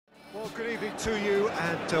Good evening to you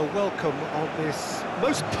and welcome on this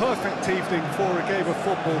most perfect evening for a game of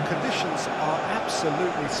football. Conditions are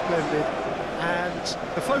absolutely splendid and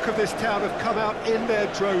the folk of this town have come out in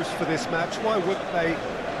their droves for this match. Why wouldn't they?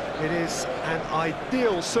 It is an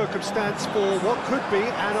ideal circumstance for what could be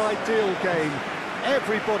an ideal game.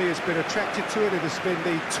 Everybody has been attracted to it. It has been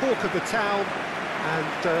the talk of the town, and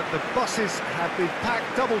the buses have been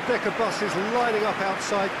packed, double-decker buses lining up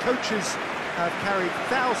outside. Coaches have carried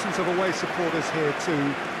thousands of away supporters here too,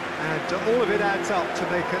 and all of it adds up to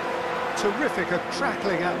make a terrific, a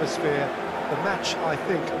crackling atmosphere. The match, I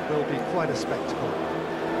think, will be quite a spectacle.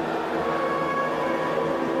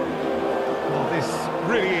 Well,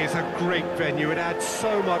 this really is a great venue. It adds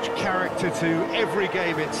so much character to every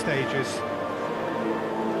game it stages.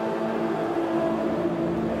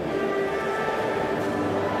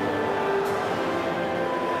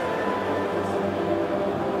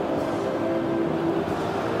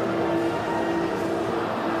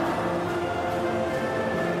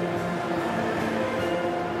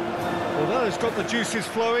 Well, it's got the juices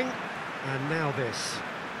flowing, and now this.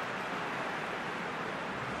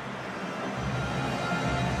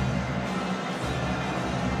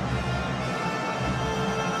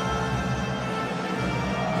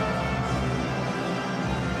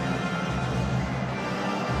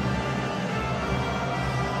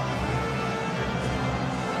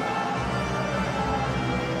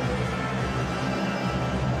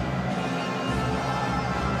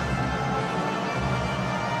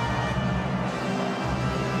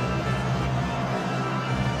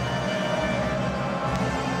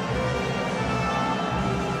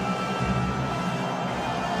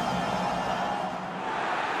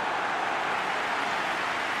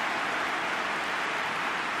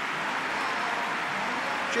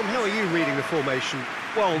 Jim, how are you reading the formation?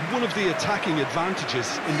 Well, one of the attacking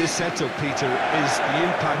advantages in this setup, Peter, is the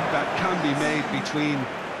impact that can be made between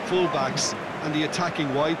fullbacks and the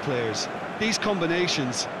attacking wide players. These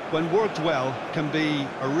combinations, when worked well, can be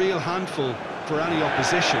a real handful for any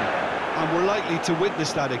opposition, and we're likely to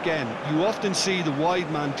witness that again. You often see the wide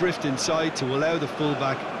man drift inside to allow the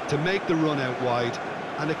fullback to make the run out wide,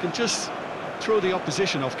 and it can just throw the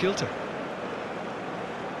opposition off kilter.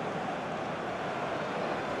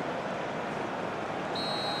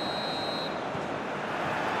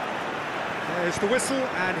 There's the whistle,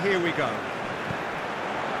 and here we go.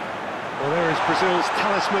 Well, there is Brazil's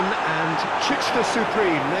talisman and trickster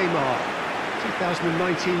supreme, Neymar.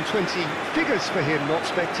 2019-20 figures for him, not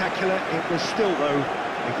spectacular. It was still, though,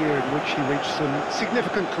 a year in which he reached some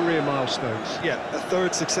significant career milestones. Yeah, a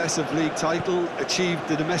third successive league title, achieved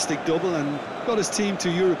the domestic double, and got his team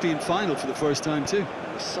to European final for the first time too.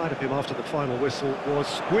 The sight of him after the final whistle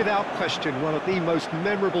was, without question, one of the most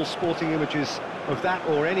memorable sporting images of that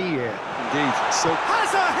or any year. Indeed. So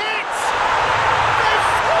has a hit! They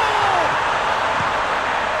score!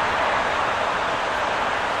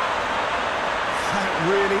 That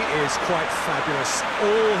really is quite fabulous.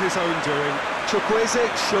 All his own doing. Chukwueze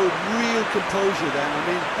showed real composure then. I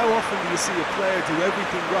mean, how often do you see a player do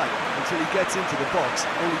everything right until he gets into the box,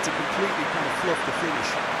 only to completely kind of fluff the finish?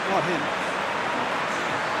 Not him.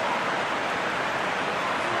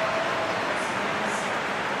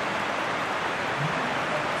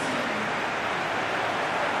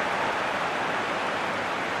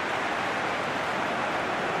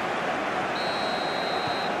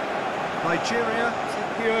 Nigeria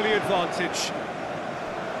take the early advantage.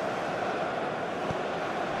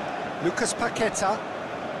 Lucas Paqueta.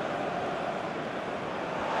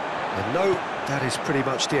 And no, that is pretty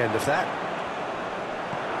much the end of that.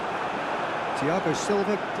 Thiago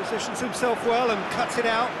Silva positions himself well and cuts it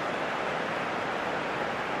out.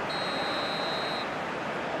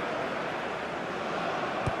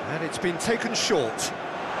 And it's been taken short.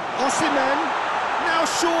 Osimhen, now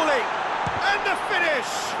surely, and the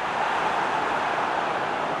finish!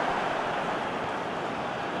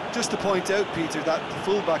 Just to point out, Peter, that the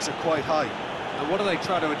fullbacks are quite high. And what do they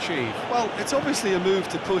try to achieve? Well, it's obviously a move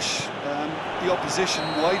to push the opposition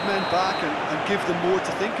wide men back and give them more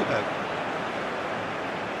to think about.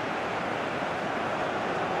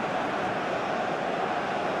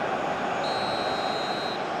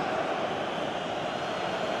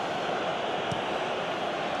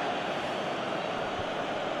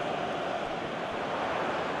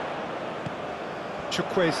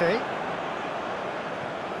 Chukwueze.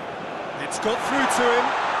 It's got through to him,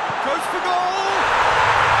 goes for goal!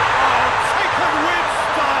 Oh, taken with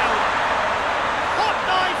style! Hot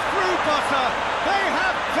knife through butter, they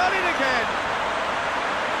have done it again!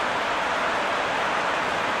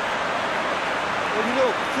 Well, you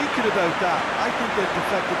know, thinking about that. I think they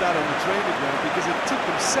perfected that on the training ground because it took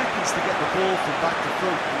them seconds to get the ball from back to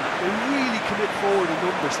front. And they really commit forward in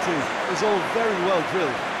numbers too. It was all very well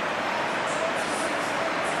drilled.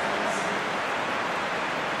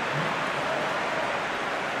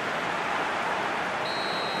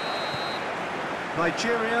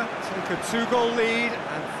 Nigeria take a 2-goal lead,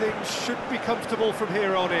 and things should be comfortable from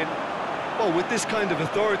here on in. Well, with this kind of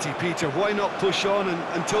authority, Peter, why not push on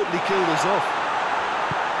and totally kill us off?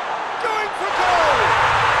 Going for goal!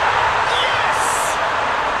 Yes!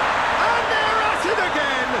 And they're at it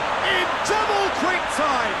again in double quick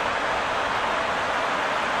time.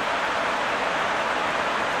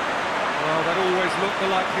 Well, that always looked the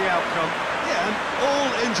likely outcome. Yeah, and all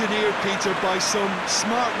engineered, Peter, by some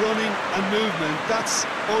smart running and movement. That's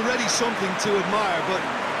already something to admire, but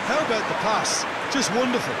how about the pass? Just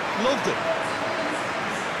wonderful. Loved it.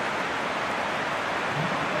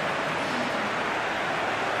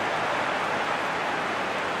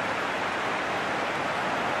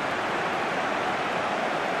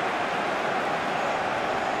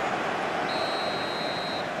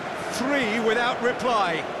 Three without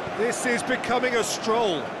reply. This is becoming a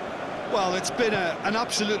stroll. Well, it's been an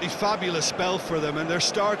absolutely fabulous spell for them, and they're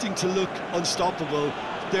starting to look unstoppable.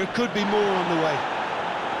 There could be more on the way.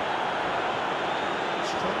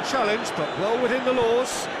 Strong challenge, but well within the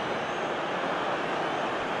laws.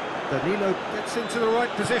 Danilo gets into the right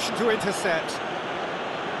position to intercept.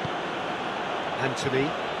 Anthony.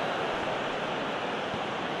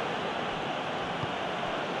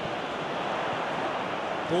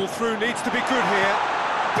 Ball through needs to be good here.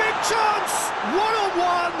 Big chance!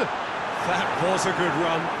 One-on-one! That was a good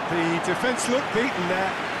run. The defence looked beaten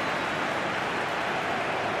there.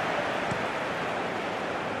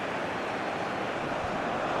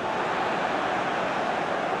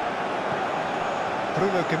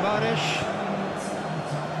 Bruno Guimaraes.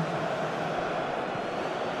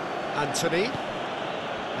 Anthony.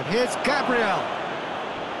 And here's Gabriel.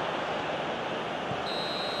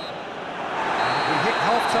 And we hit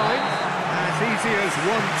half-time. As easy as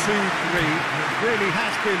 1, 2, 3. It really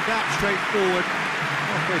has been that straightforward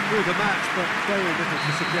halfway through the match, but very little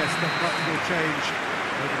to suggest that much will change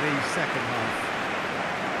over the second half.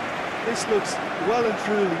 This looks well and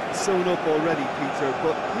truly sewn up already, Peter,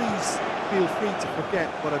 but please feel free to forget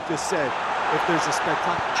what I've just said if there's a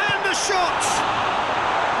spectacle. And the shot!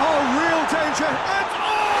 Oh, real danger, and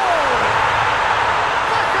oh!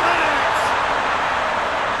 Back of the net!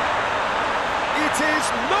 It is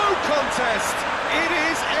no contest, it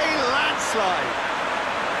is a landslide.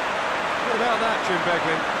 What about that, Jim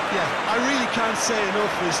Beglin? Yeah, I really can't say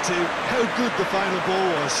enough as to how good the final ball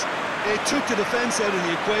was. It took the defence out of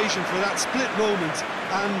the equation for that split moment,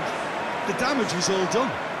 and the damage was all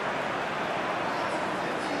done.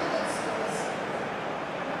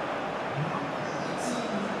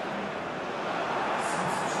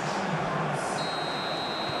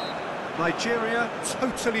 Nigeria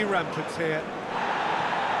totally rampant here.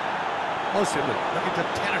 Osimhen looking to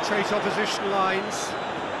penetrate opposition lines.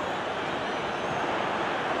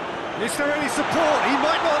 Is there any support? He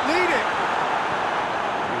might not need it.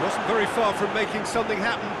 He wasn't very far from making something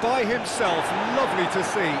happen by himself. Lovely to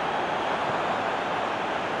see.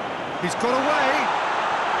 He's got away.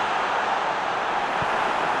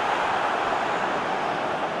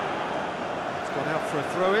 It's gone out for a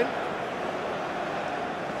throw-in.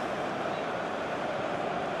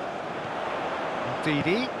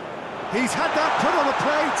 Didi. He's had that put on a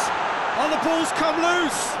plate. Oh, the ball's come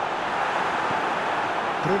loose.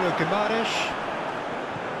 Bruno Guimaraes.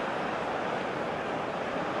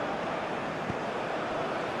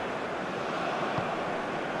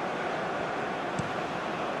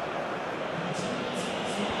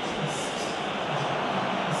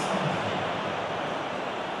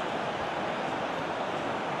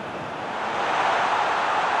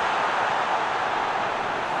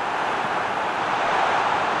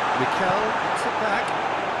 Mikel gets it back.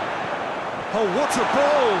 Oh, what a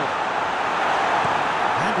ball!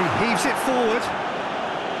 And he heaves it forward.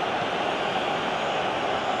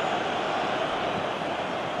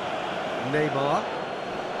 Neymar.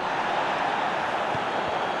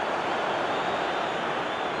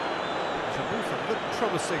 The movement looked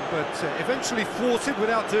promising, but eventually thwarted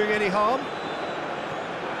without doing any harm.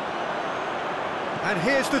 And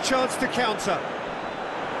here's the chance to counter.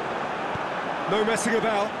 No messing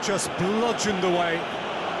about, just bludgeoned away.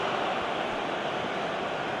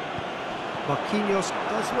 Marquinhos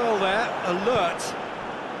does well there, alert.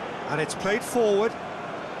 And it's played forward.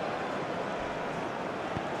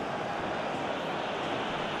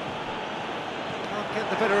 Can't get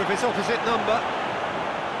the better of his opposite number.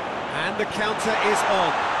 And the counter is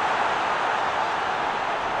on.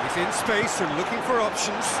 He's in space and looking for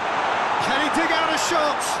options. Can he dig out a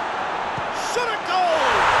shot? Shot a goal!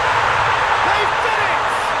 They've done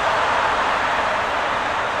it!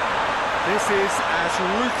 This is as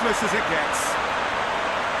ruthless as it gets.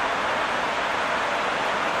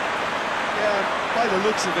 Yeah, by the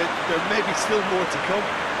looks of it, there may be still more to come.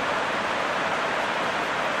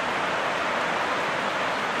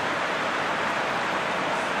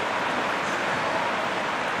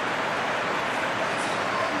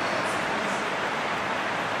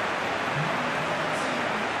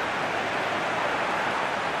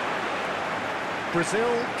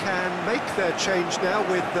 Brazil can make their change now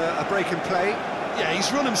with a break in play. Yeah,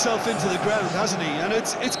 he's run himself into the ground, hasn't he? And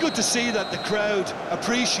it's good to see that the crowd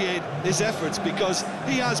appreciate his efforts, because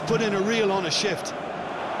he has put in a real honest shift.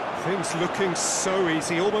 Things looking so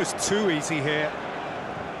easy, almost too easy here.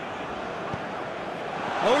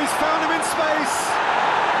 Oh, he's found him in space!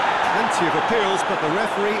 Plenty of appeals, but the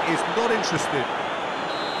referee is not interested.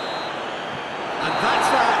 And that's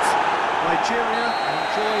that! Nigeria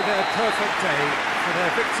enjoy their perfect day. For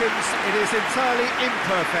their victims, it is entirely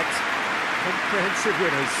imperfect. Comprehensive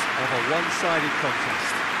winners of a one-sided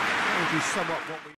contest. That would be somewhat what we...